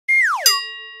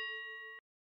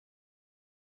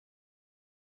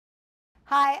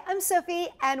Hi, I'm Sophie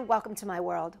and welcome to my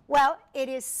world. Well, it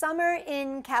is summer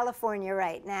in California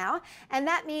right now, and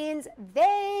that means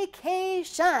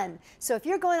vacation. So if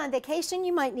you're going on vacation,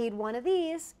 you might need one of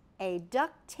these, a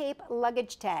duct tape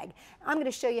luggage tag. I'm going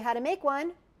to show you how to make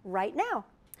one right now.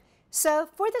 So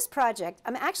for this project,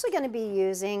 I'm actually going to be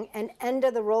using an end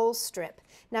of the roll strip.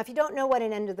 Now, if you don't know what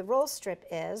an end of the roll strip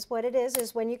is, what it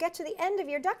is when you get to the end of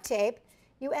your duct tape,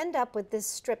 you end up with this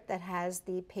strip that has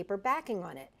the paper backing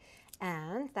on it.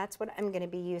 And that's what I'm going to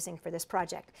be using for this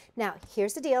project. Now,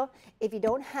 here's the deal. If you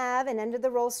don't have an end of the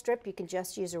roll strip, you can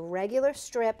just use a regular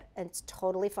strip and it's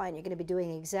totally fine. You're going to be doing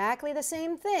exactly the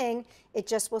same thing. It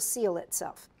just will seal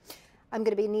itself. I'm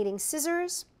going to be needing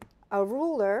scissors, a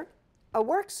ruler, a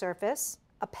work surface,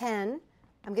 a pen.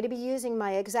 I'm going to be using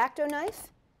my X-Acto knife,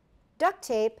 duct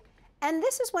tape, and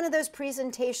this is one of those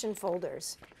presentation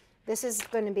folders. This is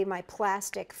going to be my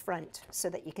plastic front so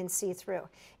that you can see through.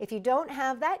 If you don't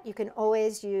have that, you can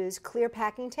always use clear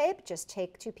packing tape. Just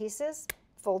take two pieces,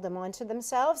 fold them onto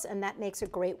themselves, and that makes a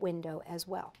great window as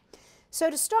well. So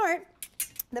to start,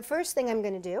 the first thing I'm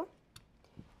going to do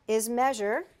is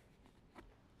measure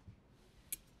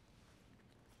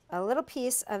a little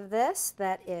piece of this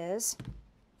that is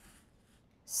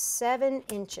 7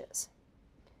 inches.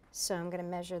 So I'm going to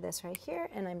measure this right here,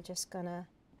 and I'm just going to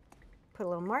put a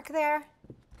little mark there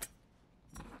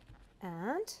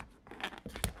and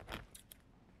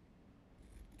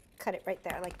cut it right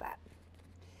there like that.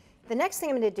 The next thing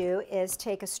I'm going to do is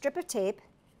take a strip of tape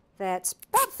that's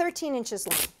about 13 inches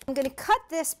long. I'm going to cut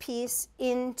this piece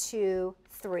into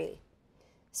 3.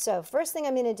 So first thing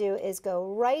I'm going to do is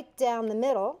go right down the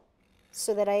middle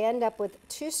so that I end up with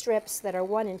 2 strips that are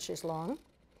 1 inch long.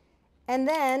 And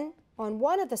then on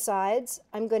one of the sides,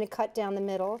 I'm going to cut down the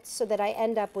middle so that I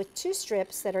end up with 2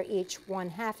 strips that are each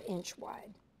 1/2 inch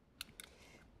wide.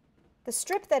 The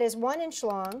strip that is 1 inch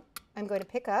long, I'm going to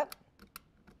pick up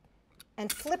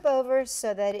and flip over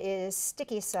so that it is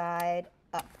sticky side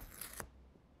up.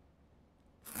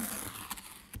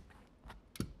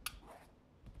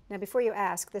 Now before you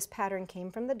ask, this pattern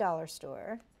came from the dollar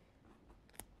store.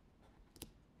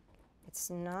 It's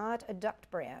not a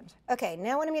Duct brand. Okay,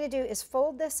 now what I'm going to do is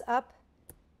fold this up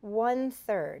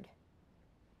 1/3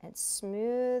 and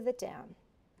smooth it down.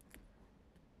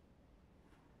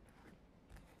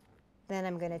 Then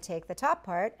I'm going to take the top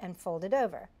part and fold it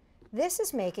over. This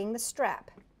is making the strap.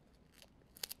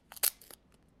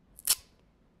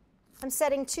 I'm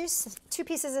setting two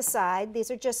pieces aside. These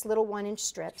are just little 1 inch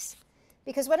strips,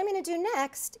 because what I'm going to do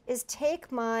next is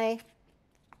take my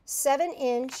 7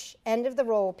 inch end of the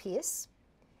roll piece,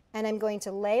 and I'm going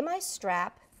to lay my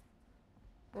strap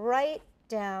right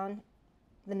down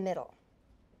the middle.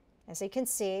 As you can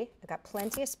see, I've got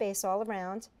plenty of space all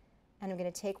around, and I'm going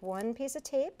to take one piece of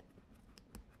tape,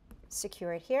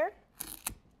 secure it here,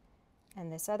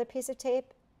 and this other piece of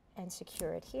tape, and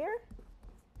secure it here.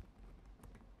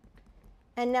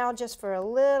 And now just for a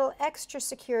little extra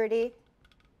security,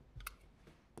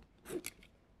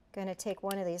 going to take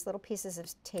one of these little pieces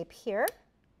of tape here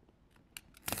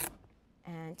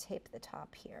and tape the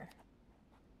top here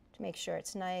to make sure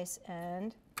it's nice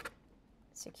and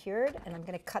secured. And I'm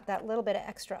going to cut that little bit of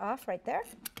extra off right there.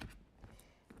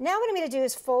 Now what I'm going to do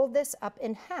is fold this up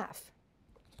in half.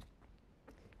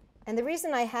 And the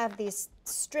reason I have these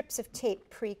strips of tape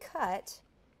pre-cut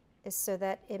is so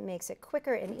that it makes it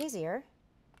quicker and easier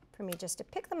for me just to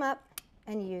pick them up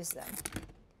and use them.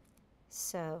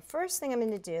 So first thing I'm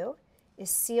going to do is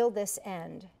seal this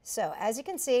end. So as you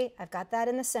can see, I've got that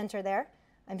in the center there.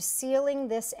 I'm sealing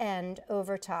this end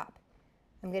over top.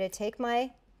 I'm going to take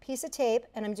my piece of tape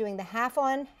and I'm doing the half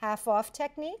on, half off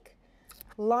technique,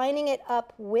 lining it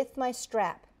up with my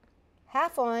strap.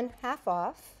 Half on, half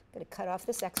off. I'm going to cut off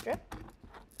this extra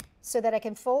so that I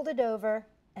can fold it over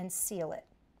and seal it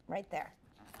right there.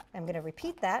 I'm going to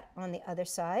repeat that on the other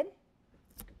side.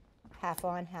 Half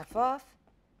on, half off.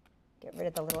 Get rid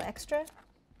of the little extra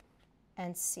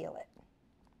and seal it.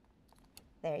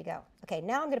 There you go. Okay,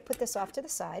 now I'm going to put this off to the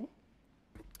side.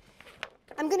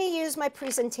 I'm going to use my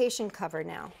presentation cover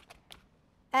now.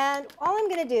 And all I'm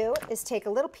going to do is take a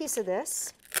little piece of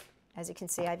this. As you can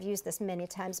see, I've used this many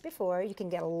times before. You can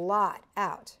get a lot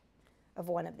out of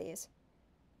one of these.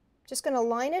 Just going to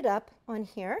line it up on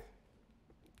here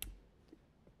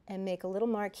and make a little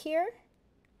mark here.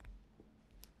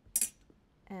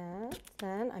 And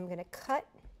then I'm going to cut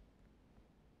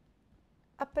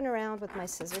up and around with my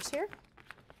scissors here.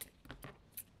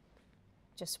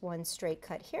 Just one straight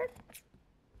cut here.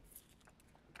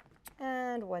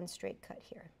 And one straight cut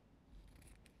here.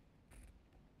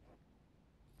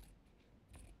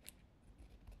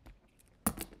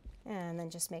 And then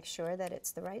just make sure that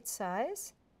it's the right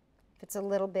size. If it's a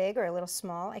little big or a little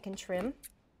small, I can trim.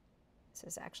 This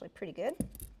is actually pretty good.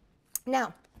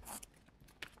 Now,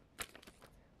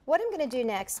 what I'm going to do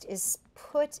next is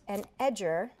put an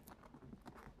edger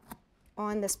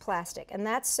on this plastic, and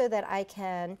that's so that I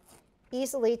can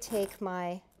easily take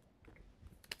my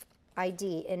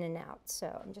ID in and out.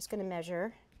 So I'm just going to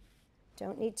measure.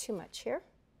 Don't need too much here.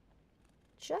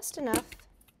 Just enough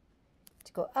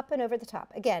to go up and over the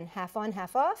top. Again, half on,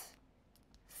 half off.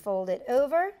 Fold it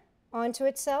over onto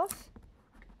itself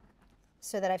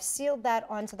so that I've sealed that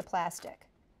onto the plastic.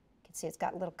 You can see it's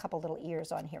got a couple little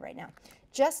ears on here right now.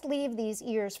 Just leave these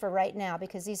ears for right now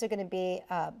because these are going to be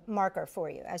a marker for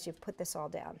you as you put this all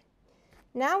down.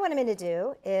 Now what I'm going to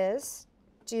do is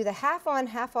do the half on,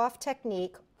 half off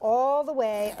technique all the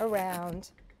way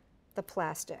around the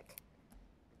plastic.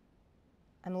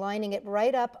 I'm lining it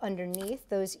right up underneath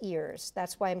those ears.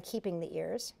 That's why I'm keeping the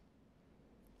ears.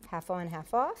 Half on,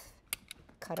 half off.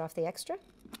 Cut off the extra.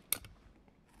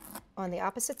 On the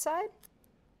opposite side,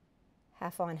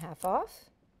 half on, half off.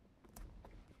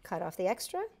 Cut off the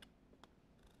extra.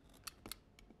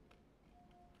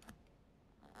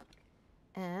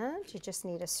 And you just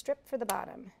need a strip for the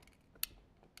bottom.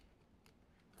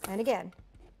 And again,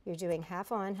 you're doing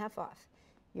half on, half off.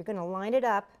 You're going to line it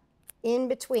up in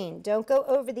between. Don't go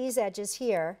over these edges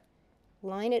here.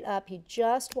 Line it up. You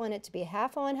just want it to be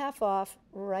half on, half off,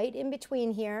 right in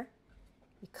between here.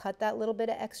 You cut that little bit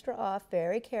of extra off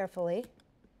very carefully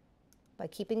by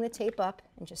keeping the tape up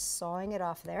and just sawing it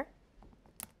off there.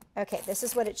 Okay, this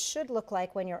is what it should look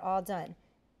like when you're all done.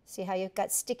 See how you've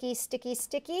got sticky, sticky,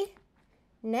 sticky?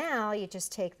 Now you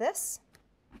just take this,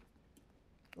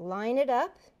 line it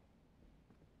up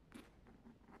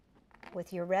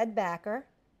with your red backer,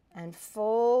 and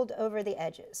fold over the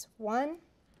edges. 1,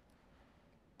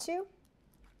 2,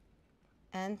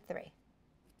 and 3.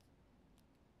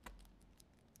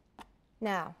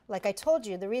 Now, like I told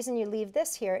you, the reason you leave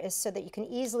this here is so that you can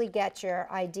easily get your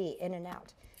ID in and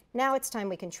out. Now it's time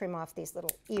we can trim off these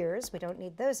little ears. We don't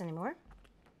need those anymore.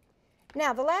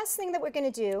 Now, the last thing that we're going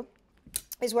to do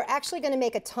is we're actually going to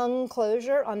make a tongue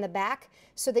closure on the back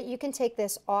so that you can take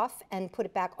this off and put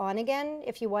it back on again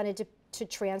if you wanted to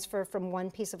transfer from one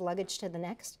piece of luggage to the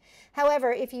next.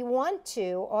 However, if you want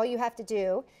to, all you have to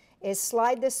do is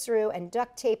slide this through and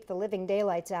duct tape the living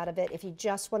daylights out of it if you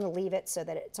just want to leave it so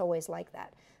that it's always like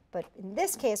that. But in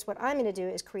this case, what I'm going to do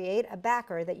is create a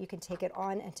backer that you can take it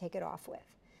on and take it off with.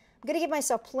 I'm going to give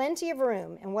myself plenty of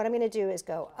room, and what I'm going to do is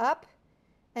go up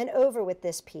and over with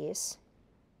this piece,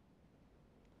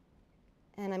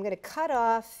 and I'm going to cut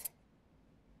off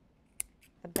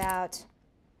about,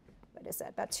 what is that,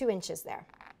 about 2 inches there.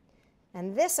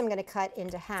 And this I'm going to cut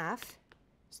into half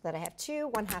so that I have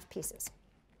 2 1/2 pieces.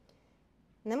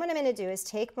 And then what I'm going to do is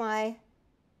take my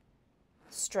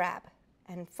strap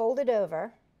and fold it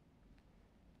over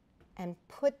and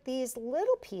put these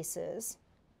little pieces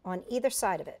on either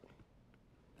side of it.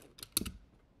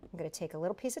 I'm going to take a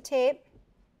little piece of tape.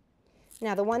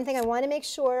 Now the one thing I want to make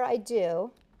sure I do,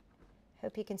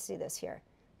 hope you can see this here,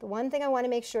 the one thing I want to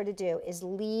make sure to do is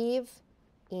leave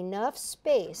enough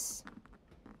space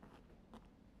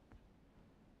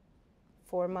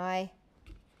for my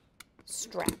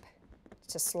strap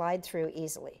to slide through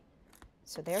easily.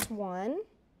 So there's one,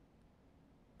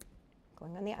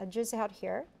 going on the edges out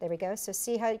here. There we go. So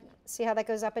see how that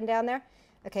goes up and down there?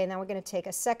 Okay, now we're going to take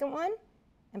a second one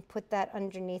and put that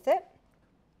underneath it.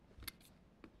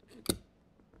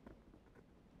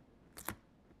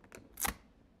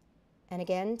 And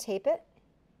again, tape it.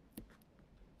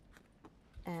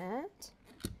 And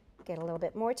get a little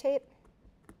bit more tape.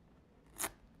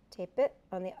 Tape it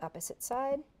on the opposite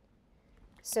side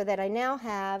so that I now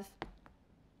have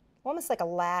almost like a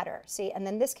ladder, see? And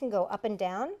then this can go up and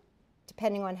down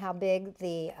depending on how big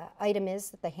the item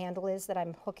is, that the handle is that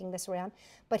I'm hooking this around.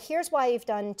 But here's why you've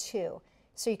done 2.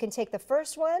 So you can take the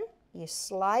first one, you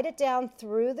slide it down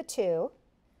through the 2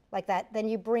 like that, then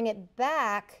you bring it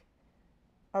back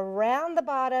around the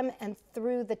bottom and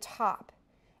through the top.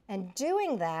 And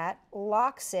doing that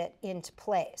locks it into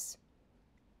place.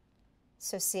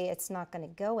 So see, it's not going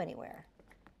to go anywhere.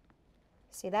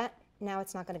 See that? Now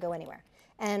it's not going to go anywhere.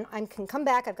 And I can come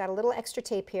back. I've got a little extra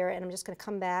tape here, and I'm just going to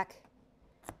come back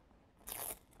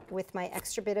with my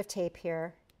extra bit of tape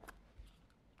here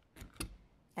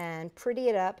and pretty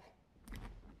it up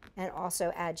and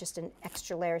also add just an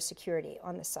extra layer of security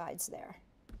on the sides there.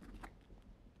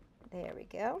 There we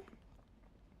go.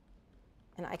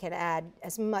 And I can add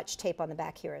as much tape on the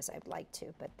back here as I'd like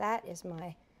to, but that is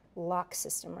my lock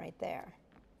system right there.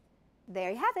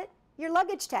 There you have it. your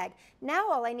luggage tag. Now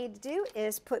all I need to do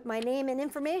is put my name and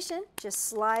information, just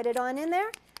slide it on in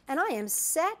there, and I am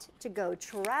set to go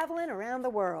traveling around the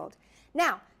world.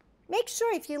 Now, make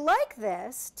sure if you like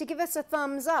this to give us a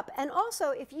thumbs up. And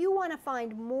also, if you want to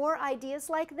find more ideas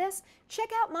like this, check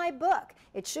out my book.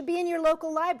 It should be in your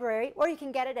local library, or you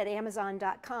can get it at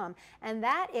Amazon.com. And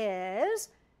that is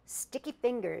Sticky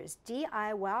Fingers,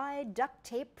 DIY Duct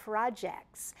Tape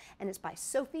Projects. And it's by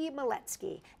Sophie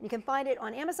Maletsky. And you can find it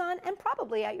on Amazon and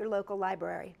probably at your local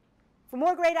library. For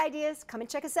more great ideas, come and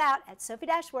check us out at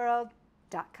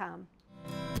sophie-world.com.